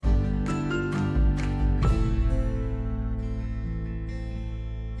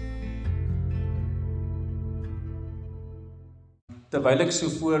terwyl ek so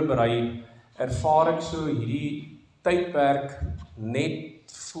voorberei, ervaar ek so hierdie tydperk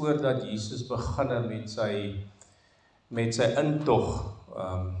net voordat Jesus begin met sy intog,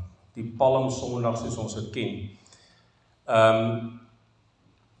 die Palmsondag soos ons dit ken.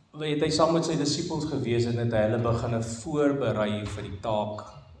 Het hy saam met sy disippels gewees en het hy hulle begin voorberei vir die taak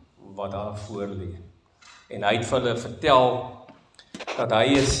wat daar voor lê. En hy het vir hulle vertel dat hy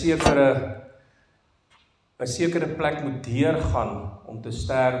 'n sekere plek moet deurgaan om te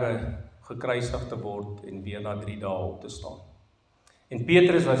sterwe, gekruisig te word en weer na 3 dae op te staan. En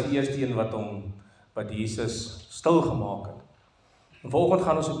Petrus was die eerste een wat Jesus stil gemaak het. En volgende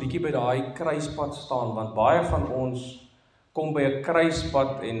gaan ons 'n bietjie by daai kruispad staan, want baie van ons kom by 'n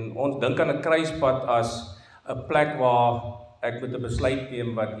kruispad en ons dink aan 'n kruispad as 'n plek waar ek moet 'n besluit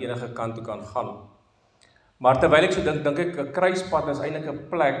neem wat enige kant toe kan gaan. Maar terwyl ek so dink ek 'n kruispad is eintlik 'n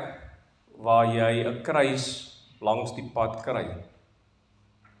plek waar jy 'n kruis langs die pad kry.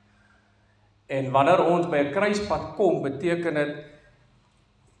 En wanneer ons by 'n kruispad kom, beteken dit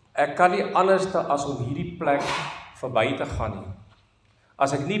ek kan nie anderste as om hierdie plek verby te gaan nie.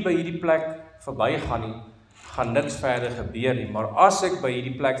 As ek nie by hierdie plek verby gaan nie, gaan niks verder gebeur nie. Maar as ek by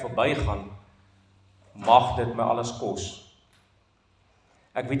hierdie plek verby gaan, mag dit my alles kos.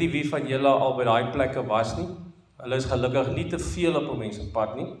 Ek weet nie wie van julle al by daai plekke was nie. Hulle is gelukkig nie te veel op 'n mens se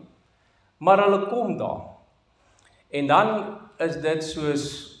pad nie, maar hulle kom daar. En dan is dit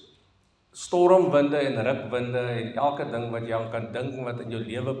soos stormwinde en rukwinde en elke ding wat jy aan kan dink wat in jou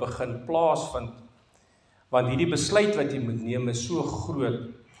lewe begin plaasvind. Want hierdie besluit wat jy moet neem is so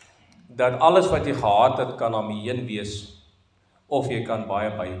groot, dat alles wat jy gehad het kan aan die heen wees, of jy kan baie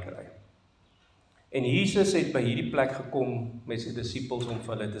bykry. En Jesus het by hierdie plek gekom met sy disippels om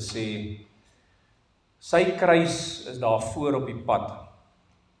vir hulle te sê, sy kruis is daar voor op die pad.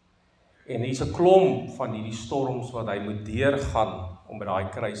 En hier's 'n klomp van hierdie storms wat hy moet deurgaan om by daai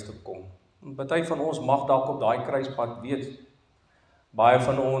kruis te kom. Party van ons mag dalk op daai kruispad weet. Baie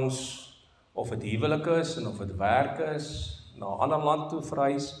van ons, of dit huwelike is en of dit werk is, na 'n ander land toe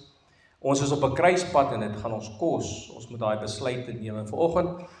verhuis. Ons is op 'n kruispad en dit gaan ons kos. Ons moet daai besluite neem. En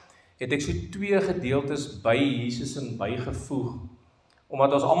vanoggend het ek so 2 gedeeltes by Jesus in bygevoeg,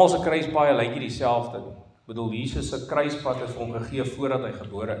 omdat ons almal se kruispaaie lyk nie dieselfde nie. Ek bedoel, Jesus se kruispad is vir hom gegee voordat hy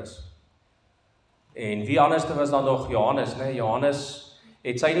gebore is. En wie anders was dan nog Johannes, né? Johannes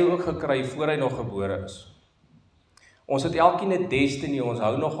het sy nou ook gekry voor hy nog gebore is. Ons het elkeen 'n destiny, ons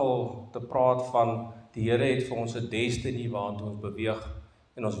hou nogal te praat van die Here het vir ons 'n destiny waartoe ons beweeg,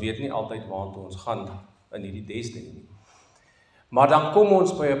 en ons weet nie altyd waartoe ons gaan in hierdie destiny nie. Maar dan kom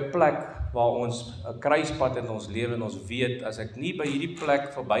ons by 'n plek waar ons 'n kruispad in ons lewe en ons weet, as ek nie by hierdie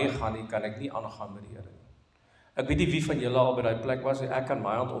plek verbygaan nie, kan ek nie aangaan met die Here nie. Ek weet nie wie van julle al by daai plek was, ek kan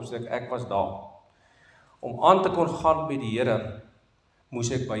my hand opsteek, ek was daar. Om aan te kon gaan met die Here,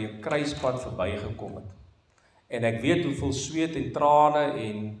 moes ek by 'n kruispad verbygekom het. En ek weet hoeveel sweet en trane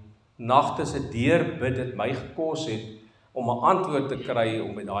en nagte se deurbid dit my gekos het om 'n antwoord te kry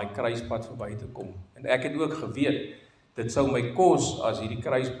om by daai kruispad verby te kom. En ek het ook geweet, dit sou my kos as hierdie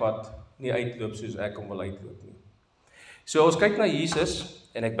kruispad nie uitloop soos ek hom wil uitloop nie. So ons kyk na Jesus,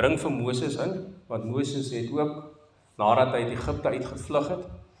 en ek bring vir Moses in, want Moses het ook, nadat hy uit Egipte uitgevlug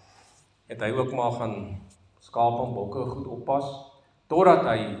het hy ook maar gaan skape en bokke goed oppas, totdat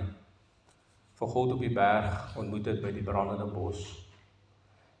hy vir God op die berg ontmoet het by die brandende bos.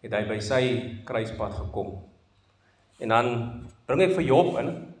 Het hy by sy kruispad gekom. En dan bring ek vir Job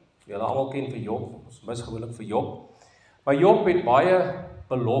in, julle almal ken vir Job, ons misgewoonlik vir Job, maar Job het baie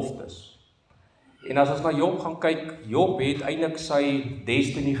beloftes. En as ons na Job gaan kyk, Job het eintlik sy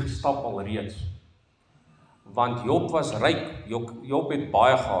destiny gestap alreeds. Want Job was ryk, Job het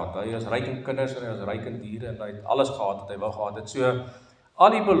baie gehad, hy was ryk in kinders en hy was ryk in diere en hy het alles gehad wat hy wou gehad het. So, al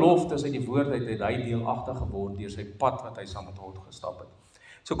die beloftes uit die woord het hy deelagtig geword deur sy pad wat hy saam met God gestap het.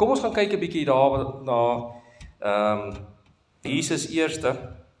 So kom ons gaan kyk 'n bietjie daar na Jesus eerste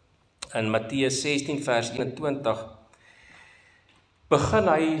in Matteus 16 vers 21. Begin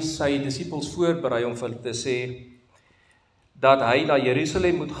hy sy disippels voorberei om vir hulle te sê dat hy na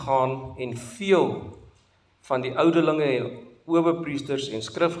Jerusalem moet gaan en veel van die ouderlinge en owerpriesters en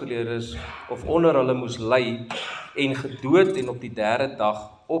skrifgeleerdes of onder hulle moes ly en gedood en op die 3de dag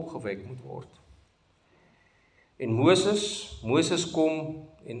opgewek moet word. En Moses kom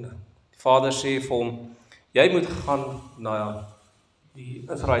en die Vader sê vir hom, jy moet gaan na die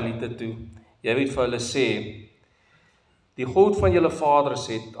Israeliete toe, jy moet vir hulle sê, die God van julle vaders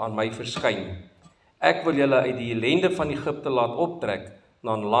het aan my verskyn, ek wil julle uit die ellende van Egipte laat optrek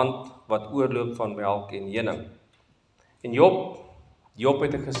na 'n land wat oorloop van melk en honing. En Job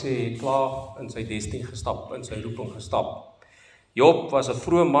het ek gesê, het klaar in sy destiny gestap, in sy roeping gestap. Job was 'n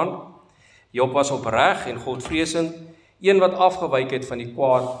vrome man, Job was opreg en godvreesend, een wat afgewyk het van die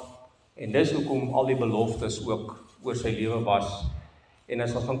kwaad, en dis hoekom al die beloftes ook oor sy lewe was. En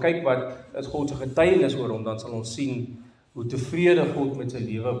as ons gaan kyk wat is God se getuienis oor hom, dan sal ons sien hoe tevrede God met sy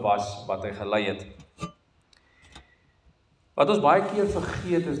lewe was, wat hy gelei het. Wat ons baie keer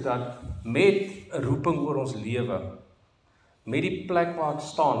vergeet is dat met 'n roeping oor ons lewe, met die plek waar ek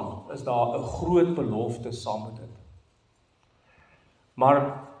staan, is daar 'n groot belofte saam met dit.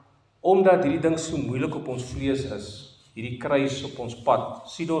 Maar omdat hierdie ding so moeilik op ons vlees is, hierdie kruis op ons pad,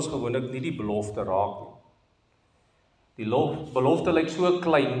 sien ons gewoonlik nie die belofte raak nie. Die belofte lyk so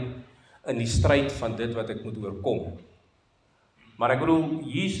klein in die stryd van dit wat ek moet oorkom. Maar ek bedoel,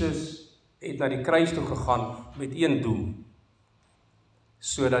 Jesus het na die kruis toe gegaan met een doel,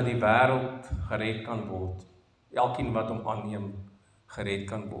 sodat die wêreld gered kan word. Elkeen wat hom aanneem, gered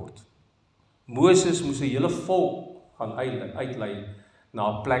kan word. Moses moes 'n hele volk gaan uitlei na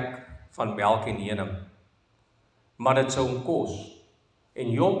 'n plek van melk en honing. Maar dit sou hom kos.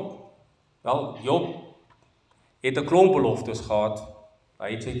 En Job het 'n klomp beloftes gehad.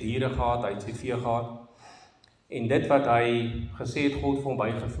 Hy het sy diere gehad, hy het sy vee gehad. En dit wat hy gesê het God vir hom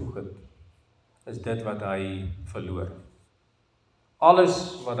bygevoeg het, is dit wat hy verloor.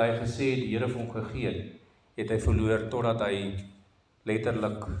 Alles wat hy gesê het die Here vir hom gegee het hy verloor totdat hy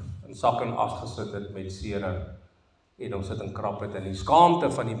letterlik in sak en as gesit het met sere en hom sit en krap het en die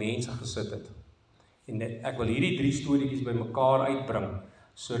skaamte van die mense gesit het. En ek wil hierdie 3 storieetjies bymekaar uitbring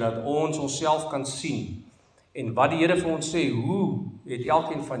sodat ons onsself kan sien en wat die Here vir ons sê, hoe het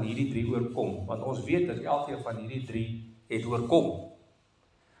elkeen van hierdie 3 oorkom? Want ons weet dat elkeen van hierdie 3 het oorkom.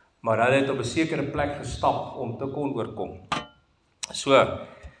 Maar hulle het op 'n sekere plek gestap om te kon oorkom. So,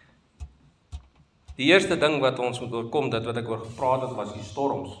 die eerste ding wat ons moet oorkom, dit wat ek oor gepraat het, was die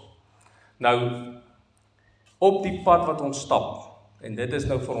storms. Nou, op die pad wat ons stap, en dit is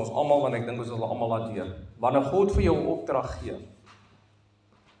nou vir ons almal, want ek dink ons sal almal laat leer, wanneer God vir jou 'n opdrag gee,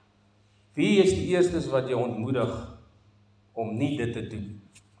 wie is die eerstes wat jy ontmoedig om nie dit te doen?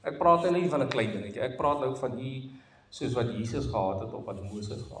 Ek praat nou nie van 'n klein dingetjie, ek praat nou van soos wat Jesus gehad het of wat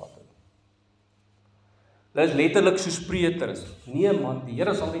Moses gehad het. Dit is letterlik soos Petrus. Nee man, die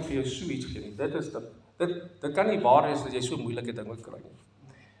Here sal nie vir jou so iets gee nie. Dit kan nie waar wees dat jy so moeilike dinge kry nie.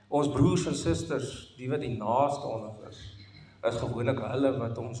 Ons broers en susters, die wat die naaste aan ons is gewoonlik hulle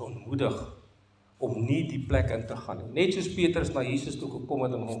wat ons ontmoedig om nie die plek in te gaan nie. Net soos Petrus na Jesus toe gekom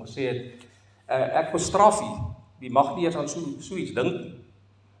het en hom gesê het, ek bestraf u, jy mag nie eers aan so iets dink nie.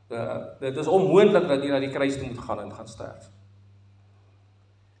 Dit is onmoontlik dat jy na die kruis toe moet gaan en gaan sterf.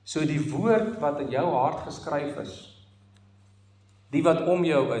 So die woord wat in jou hart geskryf is, die wat om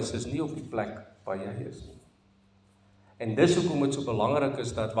jou is nie op die plek waar jy is nie. En dis hoekom dit so belangrik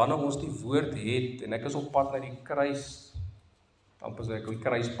is dat wanneer ons die woord het, en ek is op pad na die kruis, dan pas ek op die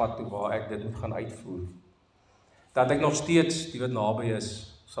kruispad toe waar ek dit moet gaan uitvoer, dat ek nog steeds die wat naby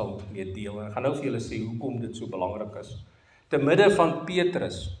is, sal mee deel. En ek gaan nou vir julle sê hoekom dit so belangrik is. Te midde van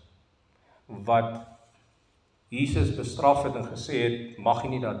Petrus, wat Jesus bestraf het en gesê het, mag jy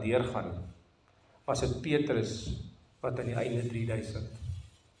nie daar deurgaan nie, was dit Petrus wat aan die einde 3000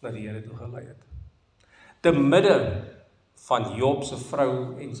 na die Here toe gelei het. Te midde van Job se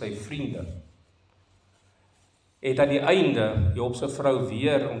vrou en sy vriende, het aan die einde Job se vrou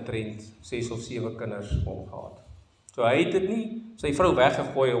weer omtrent 6 of 7 kinders gehad. So hy het dit nie sy vrou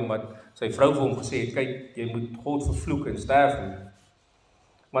weggegooi omdat sy vrou vir hom gesê het, kyk, jy moet God vervloek en sterf nie.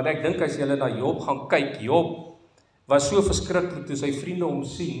 Maar ek dink as jy na Job gaan kyk, Job was so verskriklik toe sy vriende hom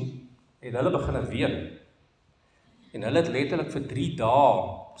sien, het hulle begin ween. En hulle het letterlik vir 3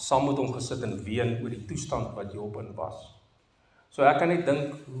 dae saam met hom gesit en ween oor die toestand wat Job in was. So ek kan net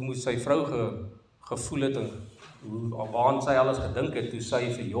dink hoe moes sy vrou gevoel het en waaraan sy alles gedink het toe sy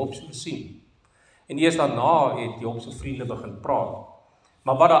vir Job so sien. En eers daarna het Job se vriende begin praat.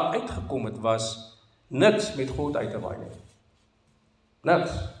 Maar wat daar uitgekom het was niks met God uit te waai nie.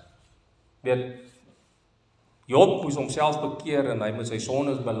 Niks. Weet, Job moes homself bekeer en hy moet sy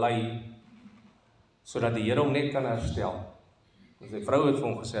sondes bely sodat die Here hom net kan herstel. En sy vrou het vir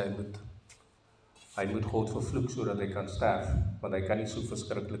hom gesê hy moet God vervloek sodat hy kan sterf, want hy kan nie so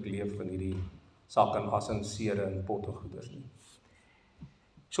verskriklik leef in hierdie sak en as en sere en potte goeders nie.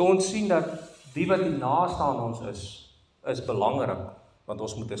 So ons sien dat die wat die naaste aan ons is belangrik, want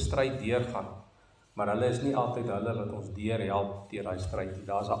ons moet 'n stryd deurgaan, maar hulle is nie altyd hulle wat ons deurhelp deur daai stryd nie.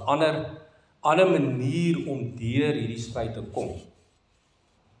 Daar's 'n ander manier om deur hierdie stryd te kom.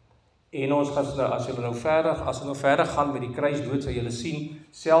 En ons gaan, as jy nou verder gaan met die kruisdood, sal julle sien,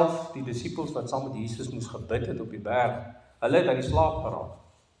 self die disippels wat saam met Jesus moes gebid het op die berg, hulle het aan die slaap geraak.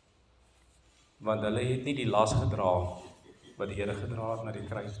 Want hulle het nie die las gedra wat die Here gedra het na die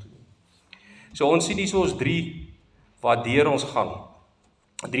kruis toe nie. So ons sien hier so ons 3 waar deur ons gaan.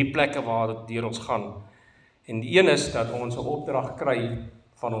 3 plekke waar deur ons gaan. En die een is dat ons 'n opdrag kry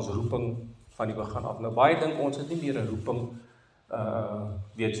van ons roeping van die begin af. Nou baie dink ons het nie meer 'n roeping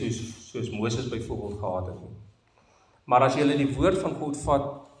weet soos Moses byvoorbeeld gehad het nie. Maar as jy die woord van God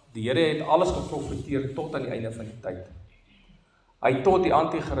vat, die Here het alles geprofeteer tot aan die einde van die tyd. Hy het tot die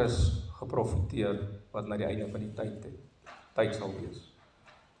anti-kris geprofeteer wat na die einde van die tyd sal wees.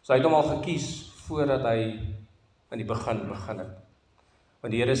 So hy het hom al gekies voordat hy in die begin het.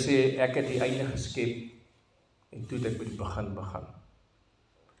 Want die Here sê, ek het die einde geskep en toe het ek by die begin.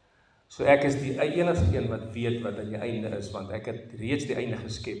 So ek is die enigste een wat weet wat aan die einde is, want ek het reeds die einde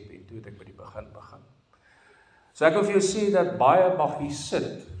geskep en toe het ek by die begin. So ek wil vir jou sê dat baie mag hier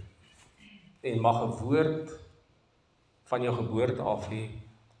sit en mag 'n woord van jou geboorte af hê,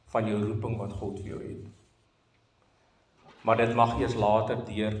 van jou roeping wat God vir jou het. Maar dit mag eers later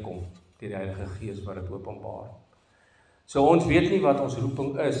deurkom, deur die Heilige Gees wat dit openbaar. So ons weet nie wat ons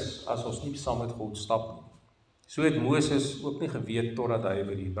roeping is, as ons nie saam met God stap nie. So het Moses ook nie geweet, totdat hy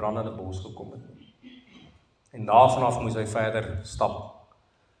by die brandende bos gekom het nie. En daarvan af moes hy verder stap,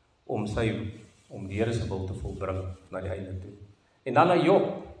 om die Here se wil te volbring, na die einde toe. En dan na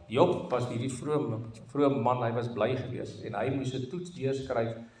Job. Job was hierdie vrome man, hy was bly geweest, en hy moes 'n toets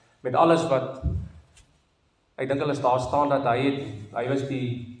deurskryf, met alles wat, ek dink hulle daar staan, dat hy was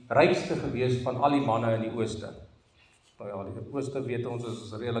die rykste geweest van al die manne in die ooste. Nou ja, die ooste weet ons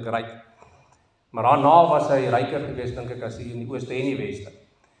is redelik ryk, maar daarna was hy ryker geweest, dink ek, as hy in die ooste en die weste,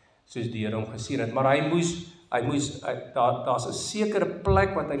 soos die Here hom gesien het, maar daar's 'n sekere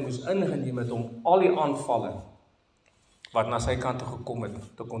plek wat hy moes ingeneem het, om al die aanvalle, wat na sy kant toe gekom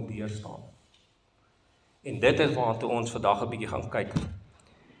het, te kon deurstaan. En dit is waartoe ons vandag 'n bietjie gaan kyk.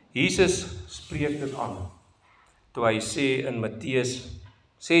 Jesus spreek dit aan, toe hy sê in Matteus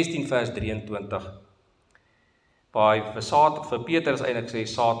 16 vers 23, waar hy vir Petrus eintlik sê,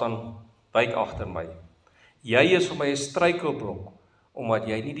 Satan, wyk agter my. Jy is vir my 'n struikelblok, omdat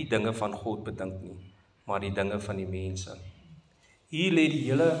jy nie die dinge van God bedink nie, maar die dinge van die mense. Hier lê die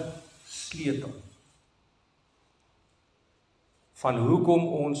hele sleutel van hoekom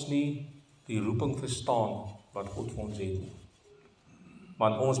ons nie die roeping verstaan wat God vir ons het nie.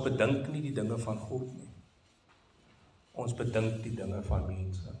 Want ons bedink nie die dinge van God nie. Ons bedink die dinge van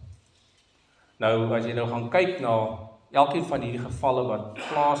mense. Nou, as jy nou gaan kyk na elkeen van hierdie gevalle wat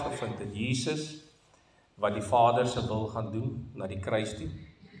plaasgevind het, Jesus, wat die Vader se wil gaan doen, na die kruis toe,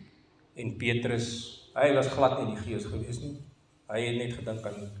 en Petrus, hy was glad nie in die gees gewees nie. Hy het net gedink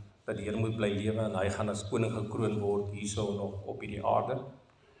aan dat die Here moet bly lewe en hy gaan as koning gekroon word hierso nog op hierdie aarde.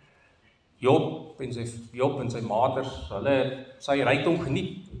 Job en sy maters, hulle het sy rykdom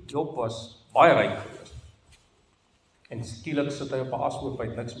geniet. Job was baie ryk geweest. En skielik sit hy op 'n ashoop, hy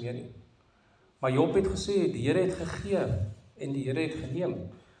het niks meer nie. Maar Job het gesê, die Here het gegee en die Here het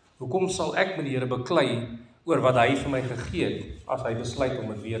geneem. Hoekom sal ek met die Here beklei oor wat hy vir my gegee het, as hy besluit om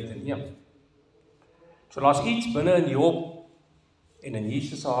dit weer te neem? So daar's iets binne in Job en in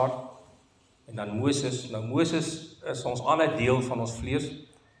Jesus se hart, en dan Moses. Nou Moses is ons ander deel van ons vlees.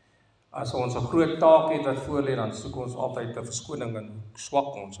 As ons 'n groot taak het wat voor lê, dan soek ons altyd 'n verskoning en hoe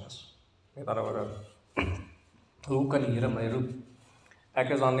swak ons is. Met ander woorde, hoe kan die Here my roep? Ek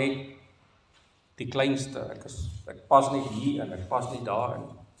is dan net die kleinste, ek pas nie hier en ek pas nie daar in.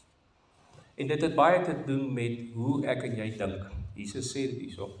 En dit het baie te doen met hoe ek en jy dink. Jesus sê dit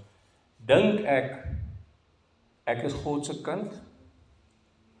hierso. Dink ek is God se kind?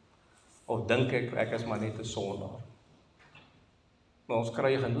 Of dink ek is maar net 'n sondaar? Maar ons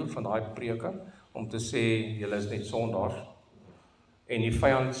kry genoeg van daai preke om te sê, julle is net sondaars. En die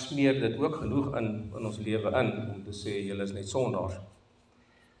vyand smeer dit ook genoeg in ons lewe in, om te sê, julle is net sondaars.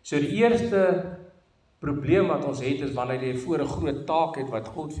 So die eerste probleem wat ons het, is wanneer jy voor 'n groot taak het, wat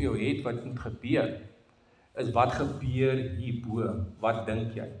God vir jou het, wat moet gebeur, is wat gebeur hierbo? Wat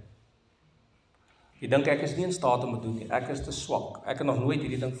dink jy? Jy dink ek is nie in staat om te doen nie, ek is te swak, ek het nog nooit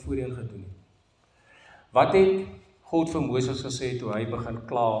hierdie ding voorheen gedoen nie. Wat het God vir Moses gesê toe hy begin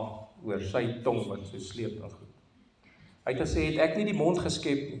kla oor sy tong wat so sleep en goed? Hy het gesê, het ek nie die mond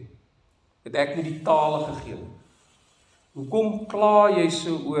geskep nie? Het ek nie die tale gegee nie? Hoekom kla jy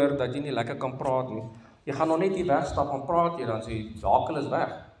so oor dat jy nie lekker kan praat nie? Jy gaan nog net hier wegstap en praat jy, dan sê jy, dakel is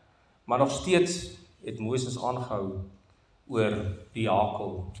weg. Maar nog steeds het Moses aangehou oor die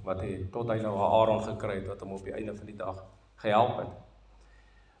hakel, wat hy, tot hy nou Aaron gekry het, wat hom op die einde van die dag gehelp het.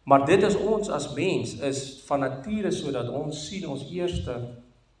 Maar dit is ons as mens, is van nature sodat ons sien ons eerste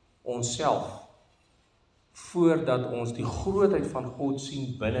onsself, voordat ons die grootheid van God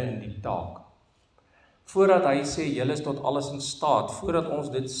sien binne in die taak. voordat hy sê, julle is tot alles in staat, voordat ons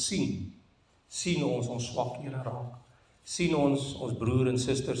dit sien ons swakhede raak, sien ons broer en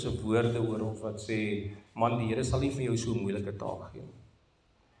suster se woorde oor ons wat sê, man, die Here sal nie vir jou so 'n moeilike taak gee.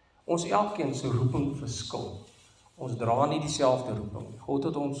 Ons elkeen se roeping verskil. Ons dra nie dieselfde roeping. God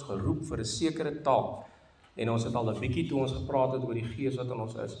het ons geroep vir 'n sekere taak, en ons het al 'n bietjie toe ons gepraat het oor die gees wat in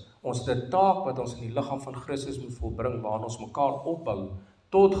ons is. Ons het 'n taak wat ons in die liggaam van Christus moet volbring, waarin ons mekaar opbou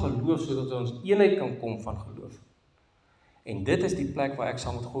tot geloof, sodat ons eenheid kan kom van geloof. En dit is die plek waar ek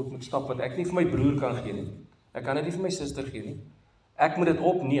saam met God moet stap, wat ek nie vir my broer kan gee nie. Ek kan dit nie vir my suster gee nie. Ek moet dit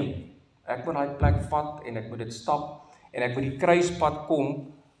opneem. Ek moet daai plek vat en ek moet dit stap en ek moet die kruispad kom,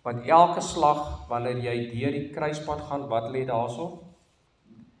 want elke slag wanneer jy deur die kruispad gaan, wat lê daarso?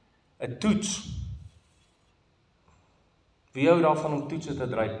 'n toets. Wie hou daarvan om toetse te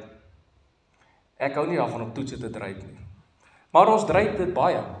dryp? Ek hou nie daarvan om toetse te dryp nie. Maar ons dryp dit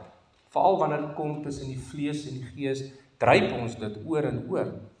baie. Veral wanneer dit kom tussen die vlees en die gees, dryp ons dit oor en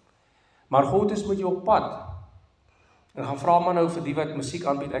oor. Maar God is met jou op pad. En gaan vra maar nou vir die wat musiek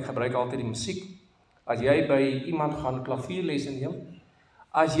aanbied, ek gebruik altyd die musiek. As jy by iemand gaan klavierlesse neem,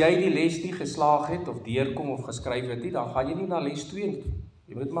 as jy die les nie geslaag het, of deurkom of geskryf het nie, dan gaan jy nie na les 2 nie.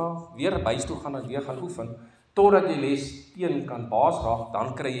 Jy moet maar weer bys toe gaan en weer gaan oefen, totdat jy les 1 kan baas raak,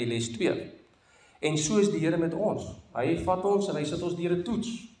 dan kry jy les 2. En so is die Here met ons. Hy vat ons en hy sit ons deur 'n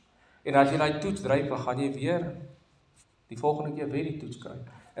toets. En as jy daai toets dryp, dan gaan jy weer die volgende keer weer die toets kry.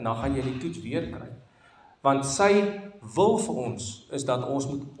 En dan gaan jy die toets weer kry. Want sy wil vir ons is dat ons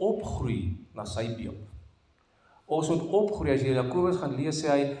moet opgroei na sy beeld. Ons moet opgroei. As jy Jakobus gaan lees, sê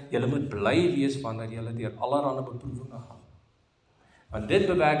hy, julle moet bly wees wanneer julle deur allerlei beproewinge gaan. Want dit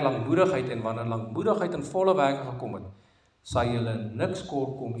bewerk lankmoedigheid, en wanneer lankmoedigheid in volle werking gekom het, sal julle niks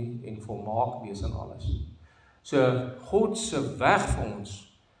kort kom nie en volmaak wees in alles. So God se weg vir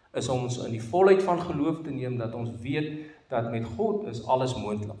ons is om ons in die volheid van geloof te neem, dat ons weet dat met God is alles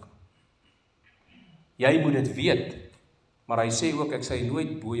moontlik. Jy moet dit weet, maar hy sê ook, ek sal jy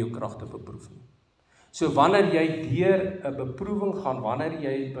nooit bo jou kragte beproef nie. So wanneer jy deur 'n beproewing gaan, wanneer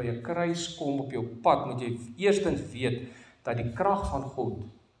jy by 'n kruis kom op jou pad, moet jy eerstens weet dat die krag van God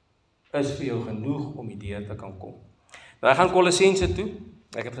is vir jou genoeg om deur te kan kom. Nou, ek gaan Kolossense toe.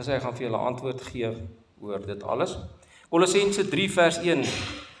 Ek het gesê, ek gaan vir julle antwoord gee oor dit alles. Kolossense 3 vers 1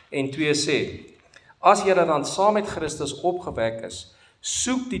 en 2 sê, as julle dan saam met Christus opgewek is,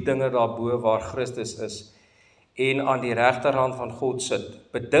 soek die dinge daarbo waar Christus is, en aan die regterhand van God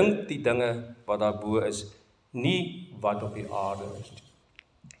sit. Bedink die dinge wat daarbo is, nie wat op die aarde is.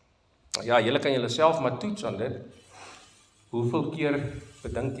 Ja, julle kan julle self maar toets aan dit. Hoeveel keer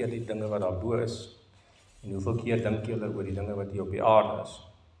bedink jy die dinge wat daarbo is? En hoeveel keer dink julle oor die dinge wat hier op die aarde is?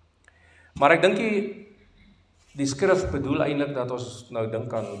 Maar ek dink die skrif bedoel eintlik dat ons nou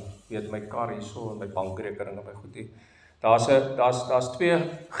dink aan, weet, my kar hierso en my bankrekening en my goedie. Daar's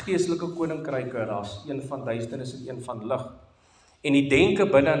 2 geestelike koninkryke, daar's een van duisternis en een van lig. En die denke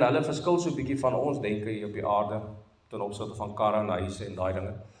binne in hulle verskil so 'n bietjie van ons denke hier op die aarde ten opsigte van karre en huise en daai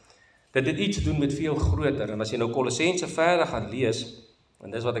dinge. Dit het iets doen met veel groter. En as jy nou Kolossense verder gaan lees,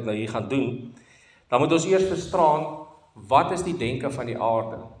 en dis wat ek nou hier gaan doen, dan moet ons eers verstaan, wat is die denke van die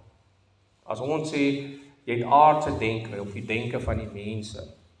aarde? As ons sê, jy het aardse denke, of die denke van die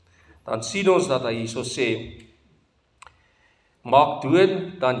mense, dan sien ons dat hy hierso sê, maak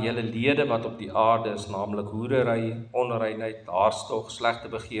dood dan julle lede wat op die aarde is, naamlik hoerery, onreinheid, hartstog, slegte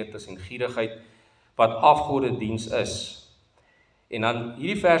begeertes en gierigheid, wat afgodediens is. En dan,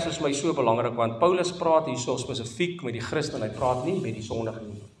 hierdie vers is my so belangrik, want Paulus praat hierso spesifiek met die Christen, hy praat nie met die sondige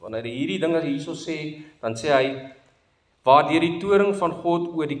nie. Wanneer hy hierdie dinge hierso sê, dan sê hy, waar deur die toring van God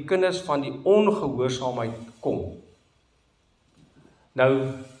oor die kinders van die ongehoorsaamheid kom.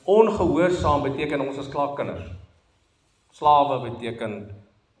 Nou, ongehoorsaam beteken ons is klaar kinders. Slawe beteken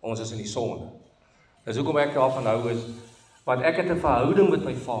ons is in die sonde. Dis hoekom ek daarvan hou is, want ek het 'n verhouding met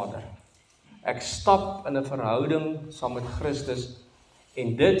my Vader. Ek stap in 'n verhouding saam met Christus,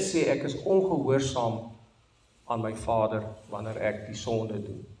 en dit sê ek is ongehoorsaam aan my Vader wanneer ek die sonde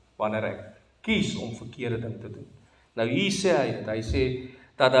doen, wanneer ek kies om verkeerde ding te doen. Nou hier sê hy sê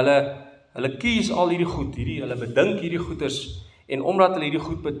dat hulle kies al hierdie goed, hulle bedink hierdie goeders, en omdat hulle hierdie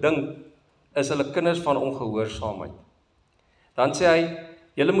goed bedink, is hulle kinders van ongehoorsaamheid. Dan sê hy,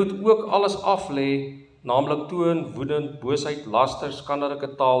 julle moet ook alles aflê, naamlik toorn, woede, boosheid, laster,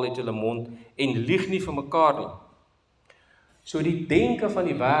 skandelike taal uit julle mond, en lieg nie vir mekaar nie. So die denke van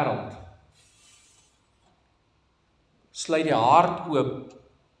die wêreld sluit die hart oop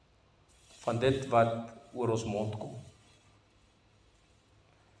van dit wat oor ons mond kom.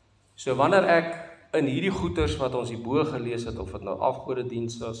 So wanneer ek in hierdie goeters wat ons hierbo gelees het, of dit nou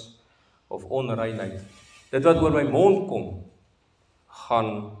afgodediens is, of onreinheid. Dit wat oor my mond kom,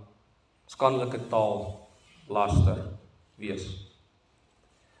 gaan skandelike taal, laster wees.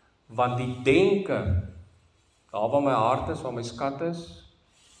 Want die denke, daar waar my hart is, waar my skat is,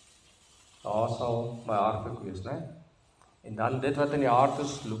 daar sal my hart ook wees, né? En dan dit wat in die hart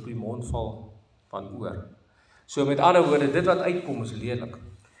is, loop die mond val van oor. So met ander woorde, dit wat uitkom is lelik.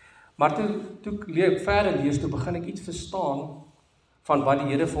 Maar toe ek verder lees, toe begin ek iets verstaan van wat die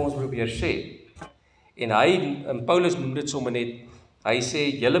Here vir ons probeer sê. En Paulus noem dit sommer net, hy sê,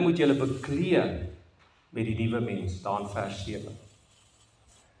 julle moet julle beklee met die nuwe mens, daar in vers 7.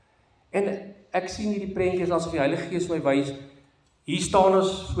 En ek sien hierdie prentjies asof die Heilige Gees my wys, hier staan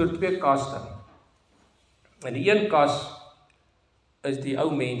ons voor 2 kaste. En die een kas is die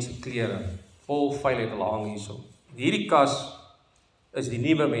ou mens se klere, vol vuilheid hulle hang hierso. Hierdie kas is die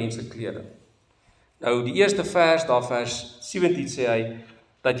nuwe mens se klere. Nou die eerste vers, daar vers 17 sê hy,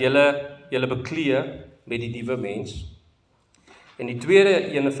 dat julle beklee met die nuwe mens. En die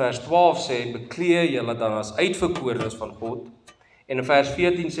tweede ene vers 12 sê, beklee julle dan as uitverkorenes van God. En in vers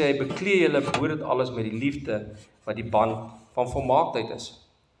 14 sê hy, beklee julle bo dit alles met die liefde, wat die band van volmaaktheid is.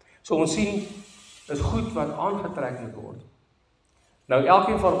 So ons sien, is goed wat aangetrek moet word. Nou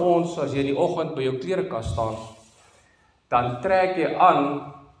elkeen van ons, as jy in die oggend by jou klerekas staan, dan trek jy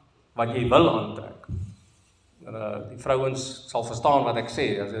aan wat jy wil aantrek. Die vrouens sal verstaan wat ek sê.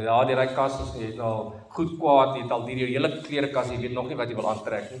 As jy die ry kas is, jy het al goed kwaad, jy het al jou hele klerekas, jy weet nog nie wat jy wil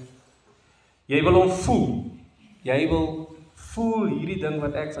aantrek nie. Jy wil hom voel. Jy wil voel hierdie ding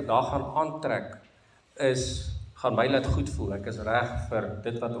wat ek vandag gaan aantrek, gaan my laat goed voel. Ek is reg vir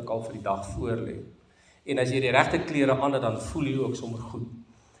dit wat ook al vir die dag voor lê. En as jy die regte klere aan het, dan voel jy ook sommer goed.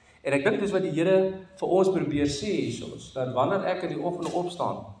 En ek dink dis wat die Here vir ons probeer sê soos, dat wanneer ek in die oggende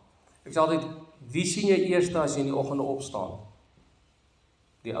opstaan, ek sê altyd, wie sien jy eers as jy in die oggende opstaan?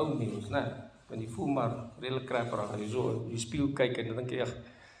 Die ou mens, né? Want jy voel maar redelik krapperig, as jy so in die spieël kyk en dan dink jy,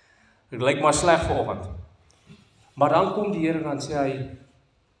 dit lyk maar sleg vanoggend. Maar dan kom die Here en dan sê hy,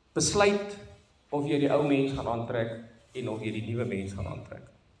 besluit of jy die ou mens gaan aantrek en of jy die nuwe mens gaan aantrek.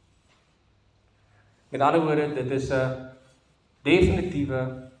 Met ander woorde, dit is 'n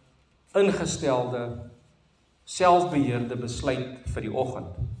definitiewe, ingestelde, selfbeheerde besluit vir die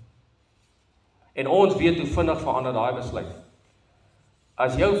oggend. En ons weet hoe vinnig verander daai besluit.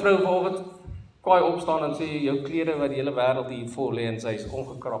 As jou vrou vanoggend kwaai opstaan en sê jou klere wat die hele wêreld hier voor lê en sy is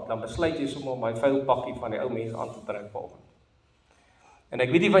ongekrap, dan besluit jy sommer om my vuil pakkie van die ou mens aan te trek vanoggend. En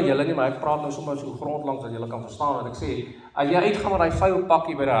ek weet nie van julle nie, maar ek praat nou sommer so grondlangs dat julle kan verstaan wat ek sê. As jy uitgaan met daai vuil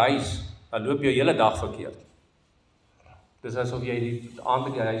pakkie by die huis, dan loop jou hele dag verkeerd. Dis asof jy die aand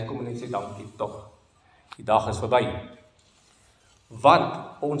by die huis kom en net sê dankie tog. Die dag is verby.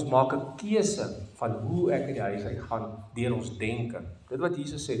 Want ons maak 'n keuse van hoe ek in die huis uitgaan deur ons denke. Dit wat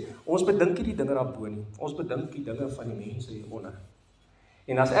Jesus sê, ons bedink nie die dinge daarbo nie. Ons bedink die dinge van die mense hieronder.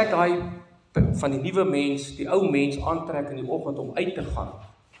 En as ek daai van die nuwe mens, die ou mens aantrek in die oggend om uit te gaan,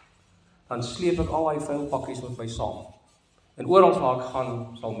 dan sleep ek al daai vuil pakkies met my saam. En oral waar ek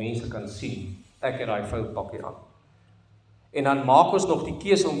gaan, sal mense kan sien, ek het daai vuil pakkie aan. En dan maak ons nog die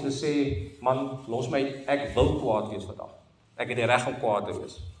keuse om te sê, man, los my, ek wil kwaad wees vandag. Ek het die reg om kwaad te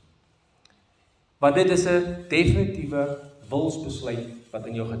wees. Want dit is 'n definitiewe wilsbesluit wat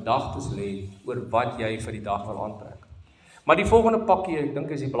in jou gedagtes lê oor wat jy vir die dag wil aantrek. Maar die volgende pakkie, ek dink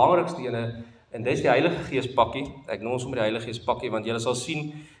is die belangrikste ene, en dis die Heilige Gees pakkie. Ek noem ons sommer die Heilige Gees pakkie, want jy sal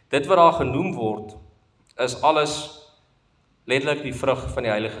sien, dit wat daar genoem word, is alles letterlik die vrug van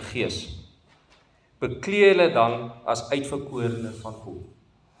die Heilige Gees. Beklee julle dan as uitverkorenes van God.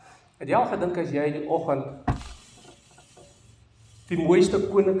 Het jy al gedink as jy in die oggend die mooiste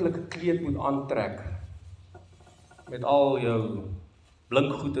koninklike kleed moet aantrek, met al jou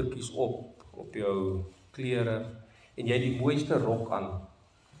blinkgoedertjies op jou klere, en jy die mooiste rok aan,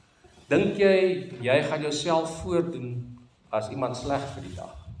 dink jy gaan jouself voordoen as iemand sleg vir die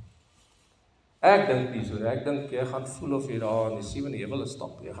dag? Ek dink nie so, ek dink jy gaan voel of jy daar in die 7de hemel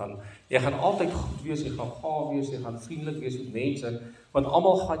stap, jy gaan altyd goed wees, jy gaan gaaf wees, jy gaan vriendelik wees met mense, want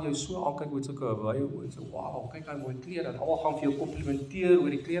almal gaan jou so aankyk met sulke wye oë en sê, wow, kyk aan mooi klere, en almal gaan vir jou komplimenteer oor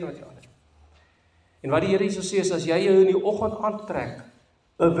die klere wat jy aan het. En wat die Here hierso sê is, as jy jou in die oggend aantrek,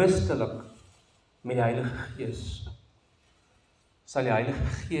 bewustelik met die Heilige Gees, sal die Heilige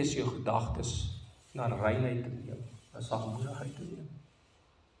Gees jou gedagtes na reinheid te neem, na sagmoedigheid te neem,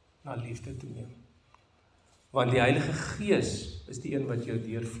 na liefde te neem. Want die Heilige Gees is die een wat jou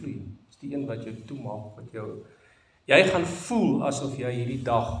deurvloei, is die een wat jou toemaak, jy gaan voel asof jy hierdie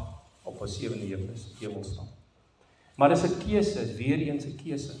dag op 'n 7de hemel staan. Maar dis 'n keuse, weer eens 'n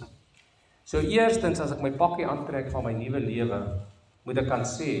keuse. So eerstens, as ek my pakkie aantrek van my nuwe lewe, moet ek kan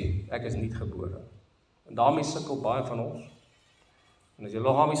sê, ek is nie gebore. En daarmee sukkel baie van ons. En as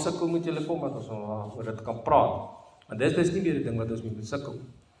julle daarmee sukkel, moet julle kom, dat ons oor dit kan praat. En dit is nie weer die ding wat ons moet sukkel.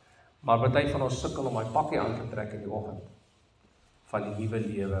 Maar party van ons sukkel om die pakkie aan te trek in die oggend, van die nuwe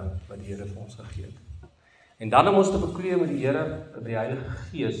lewe, wat die Here vir ons gegee het. En dan om ons te beklee met die Here, met die Heilige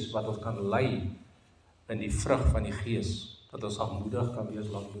Gees, wat ons kan lei in die vrug van die Gees, dat ons aanmoedig kan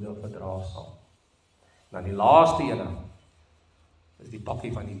wees, lankmoedig verdraagsaam. En dan die laaste ene, is die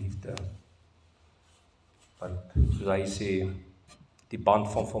pakkie van die liefde, wat, soos hy sê, die band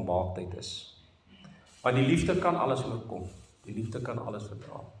van volmaaktheid is. Want die liefde kan alles oorkom, die liefde kan alles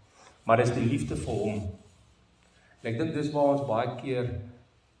verdra, maar dis die liefde vir hom. En ek dink dis waar ons baie keer,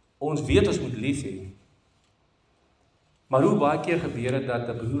 ons weet ons moet lief hê, maar hoe baie keer gebeur het dat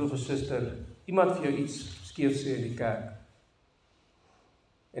 'n broer of 'n suster, iemand vir jou iets skeef sê in die kerk,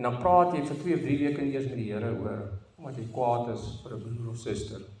 en dan praat jy vir 2 of 3 weke eers met die Here oor, omdat jy kwaad is vir 'n broer of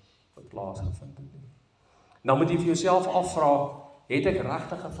suster, wat plaasgevind het. Dan moet jy vir jouself afvra, het ek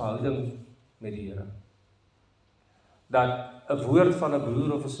regtig 'n verhouding met die Here? Dat 'n woord van 'n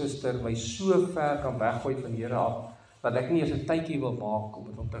broer of 'n suster my so ver kan weggooi van die Here af, dat ek nie eens 'n tydjie wil maak om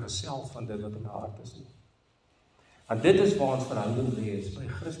met hom te gesels van dit wat in my hart is nie. Want dit is waar ons verhouding lê, is by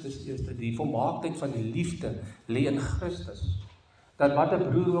Christus eerste. Die volmaaktheid van die liefde lê in Christus. Dat wat 'n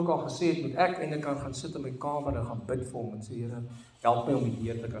broer ook al gesê het, moet ek eintlik kan gaan sit in my kamer en gaan bid vir hom en sê, Here, help my om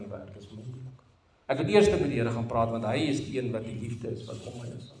die Here te kan werk, is moeilik. Ek het eers met die Here gaan praat, want hy is die een wat die liefde is, wat om my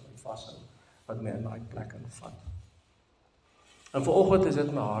is, wat my vashou, wat my in daai plek invat. En vanoggend is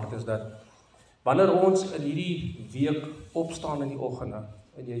dit my hart, is dat, wanneer ons in hierdie week opstaan in die oggende,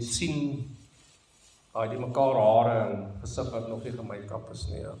 en jy sien, die mekaar hare en gesig wat nog nie gemake-up is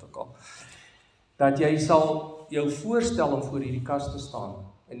nie, dat jy sal jou voorstel om voor hierdie kas te staan,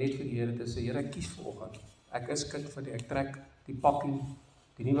 en net vir die Here te sê, Here, ek kies vanoggend, ek is kind van die, ek trek die pakkie,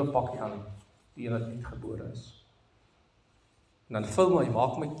 die nuwe pakkie aan, die een wat nie gebore is. En dan vul my,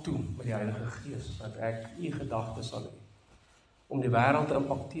 maak my toe met die Heilige Gees, dat ek u gedagtes sal hê, om die wêreld te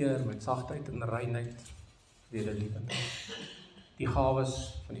impakteer met sagtheid en reinheid, wederliewendheid. Die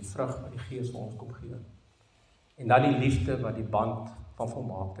gawes van die vrug wat die Gees vir ons kom gee. En dan die liefde wat die band van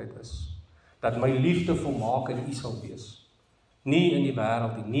volmaaktheid is. Dat my liefde volmaak in u sal wees. Nie in die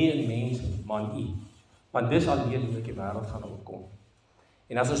wêreld, nie in mense, maar in u. Want dis alleen hoe ek die wêreld gaan oorkom.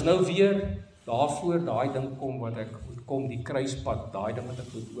 En as ons nou weer daarvoor daai ding kom wat ek moet kom, die kruispad, daai ding wat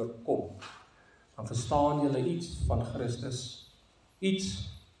ek moet oorkom, dan verstaan julle iets van Christus, iets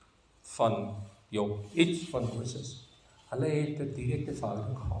van Job, iets van Moses. Hulle het 'n direkte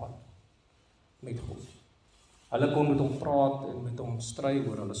verhouding gehad met God. Hulle kon met hom praat en met hom stry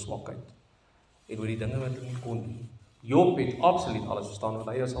oor hulle swakheid en oor die dinge wat hulle nie kon doen. Job het absoluut alles verstaan, want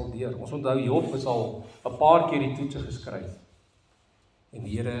hy is al deur. Ons onthou Job is al 'n paar keer die toetse geskryf. En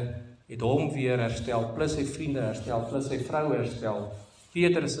die Here het hom weer herstel, plus sy vriende herstel, plus sy vrou herstel,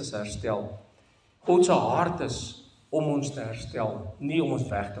 Petrus is herstel. God se hart is om ons te herstel, nie om ons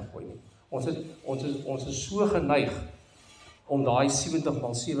weg te gooi nie. Ons is so geneig om daai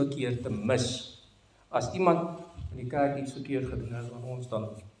 70x7 keer te mis. As iemand in die kerk iets verkeerd gedoen het aan ons, dan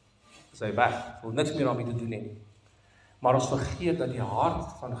is hy weg, wil niks meer daarmee te doen hê. Maar ons vergeet dat die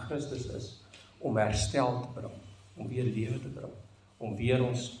hart van Christus is om herstel te bring, om weer lewe te bring, om weer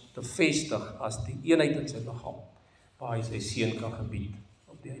ons te vestig as die eenheid in sy liggaam, waar hy sy seën kan gebied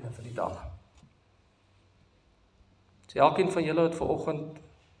op die einde van die dag. So elkeen van julle wat vanoggend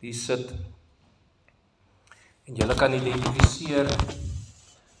hier sit, en julle kan identifiseer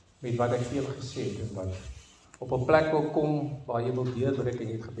met wat ek vir julle gesê het, en wat op 'n plek wil kom, waar jy wil deurbreek en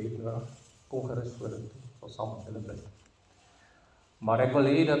jy het gebed nodig, kom gerus vorentoe, sal saam met julle bid. Maar ek wil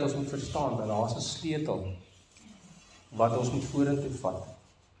hê dat ons moet verstaan, dat daar is 'n sleutel, wat ons moet vorentoe vat.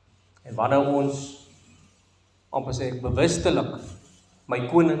 En wanneer ons, amper sê ek, bewustelik, my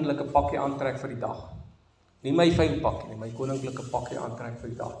koninklike pakkie aantrek vir die dag, nie my vuil pakkie nie, my koninklike pakkie aantrek vir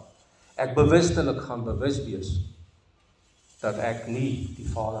die dag, ek bewustelik gaan bewus wees, dat ek nie die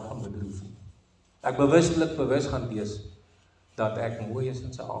Vader gaan bedroef nie. Ek bewus gaan wees, dat ek mooi is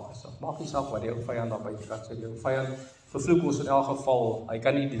in sy aangesig. Maak nie saak wat die ou vyand daar buitekant sê, die ou vyand vervloek ons in elk geval, hy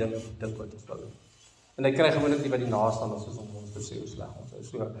kan nie die dinge dink wat ons wil. En hy kry gewoonlik nie by die naastanders is om ons te sê hoe sleg ons is.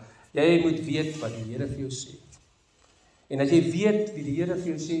 So, jy moet weet wat die Here vir jou sê. En as jy weet wie die Here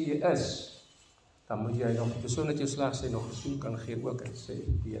vir jou sê jy is, dan moet jy nog die persoon wat jou sleg sê nog 'n soen kan gee ook en sê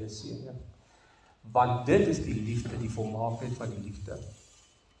die Here seën jou. Want dit is die liefde, die volmaaktheid van die liefde.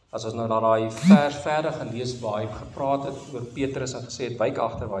 As ons nou daai vers verder gaan lees waar hy gepraat het oor Petrus en gesê het wyk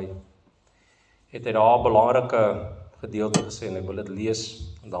agterwaai, het hy daar 'n belangrike gedeelte gesê en ek wil dit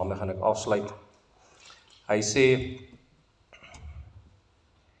lees en daarmee gaan ek afsluit. Hy sê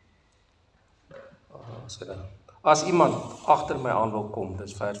As iemand agter my aan wil kom,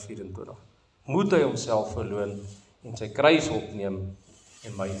 dis vers 24, moet hy homself verloon en sy kruis opneem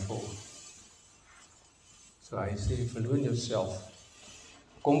en my volg. So hy sê, verloon jouself.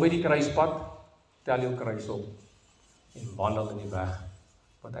 Kom by die kruispad, tel jou kruis op en wandel in die weg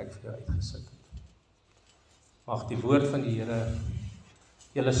wat ek vir jou uitgesit het. Mag die woord van die Here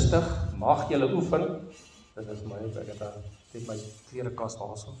julle stig, mag julle oefen. Dit is my, ek het my klerekas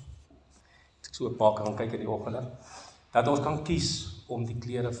daarso. Ek so oopmaak en kyk in die oggende, dat ons kan kies om die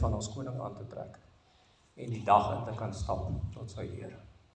klere van ons koning aan te trek en die dag in te kan stap tot sy eer.